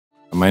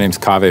My name's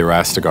Kaveh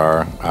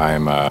Rastegar.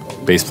 I'm a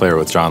bass player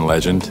with John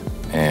Legend,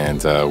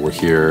 and we're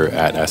here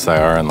at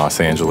SIR in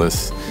Los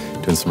Angeles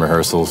doing some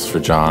rehearsals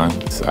for John.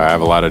 So I have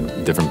a lot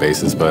of different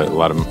basses, but a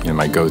lot of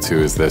my go-to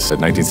is this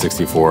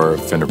 1964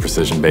 Fender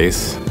Precision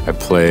bass. I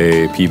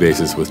play P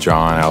basses with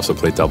John. I also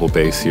play double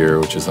bass here,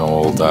 which is an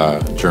old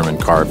German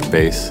carved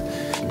bass.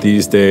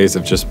 These days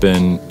I've just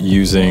been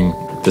using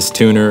this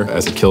tuner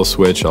as a kill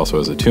switch, also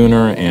as a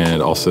tuner, and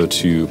also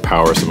to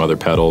power some other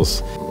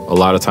pedals. A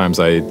lot of times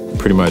I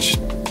pretty much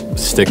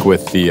stick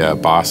with the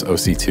Boss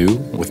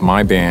OC2. With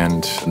my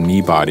band,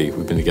 Knee Body,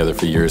 we've been together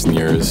for years and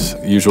years.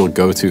 The usual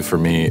go-to for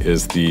me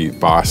is the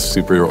Boss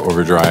Super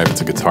Overdrive.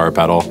 It's a guitar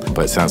pedal,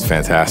 but it sounds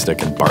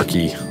fantastic and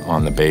barky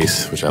on the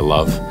bass, which I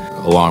love,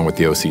 along with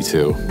the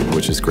OC2,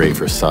 which is great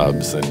for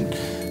subs and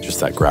just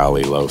that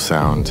growly low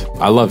sound.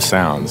 I love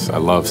sounds. I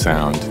love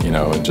sound. You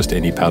know, just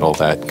any pedal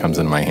that comes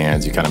in my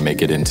hands, you kind of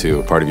make it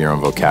into part of your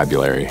own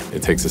vocabulary.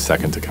 It takes a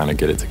second to kind of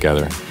get it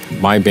together.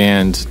 My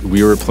band,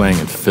 we were playing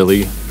in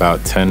Philly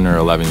about 10 or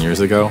 11 years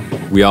ago.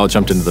 We all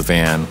jumped into the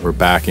van. We're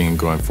backing,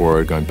 going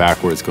forward, going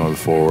backwards, going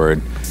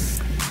forward.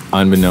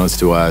 Unbeknownst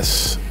to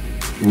us,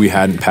 we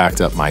hadn't packed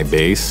up my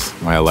bass,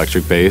 my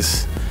electric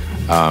bass.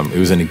 It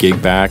was in a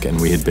gig back, and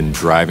we had been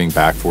driving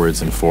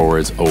backwards and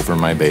forwards over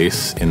my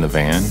bass in the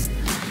van.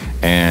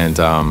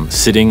 And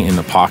sitting in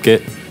the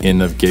pocket in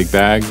the gig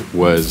bag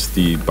was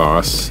the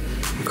Boss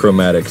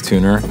chromatic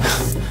tuner.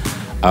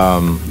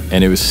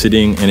 And it was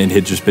sitting, and it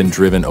had just been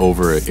driven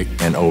over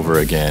and over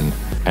again.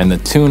 And the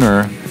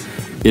tuner,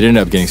 it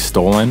ended up getting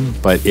stolen,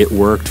 but it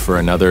worked for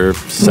another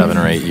 7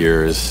 or 8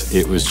 years.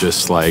 It was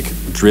just like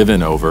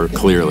driven over,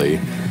 clearly,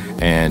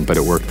 but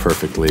it worked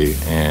perfectly.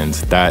 And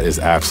that is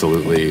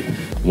absolutely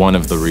one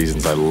of the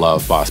reasons I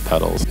love Boss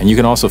pedals. And you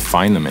can also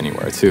find them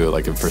anywhere too.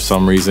 Like if for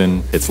some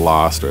reason it's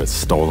lost or it's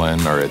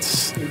stolen or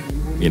it's,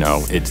 you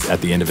know, it's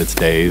at the end of its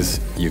days,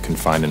 you can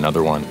find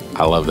another one.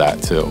 I love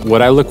that too.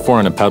 What I look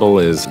for in a pedal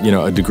is, you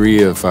know, a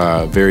degree of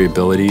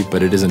variability,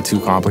 but it isn't too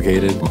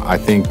complicated. I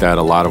think that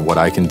a lot of what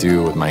I can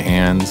do with my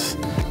hands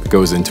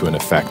goes into an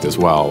effect as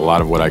well. A lot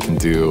of what I can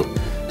do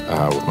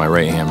with my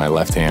right hand, my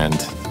left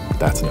hand,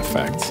 that's an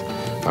effect.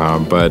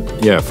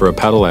 But yeah, for a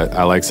pedal,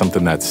 I like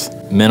something that's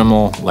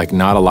minimal, like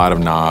not a lot of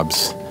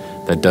knobs,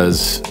 that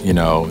does, you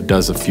know,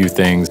 does a few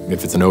things.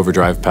 If it's an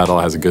overdrive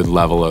pedal, has a good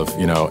level of,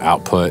 you know,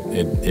 output,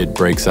 it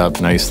breaks up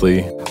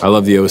nicely. I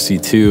love the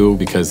OC2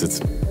 because it's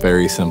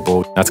very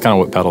simple. That's kind of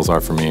what pedals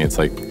are for me. It's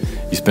like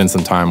you spend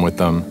some time with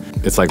them.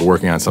 It's like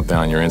working on something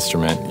on your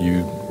instrument.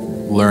 You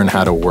learn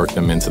how to work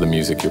them into the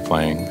music you're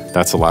playing.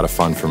 That's a lot of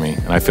fun for me.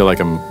 And I feel like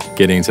I'm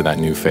getting to that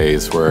new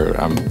phase where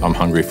I'm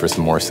hungry for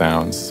some more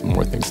sounds, some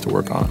more things to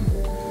work on.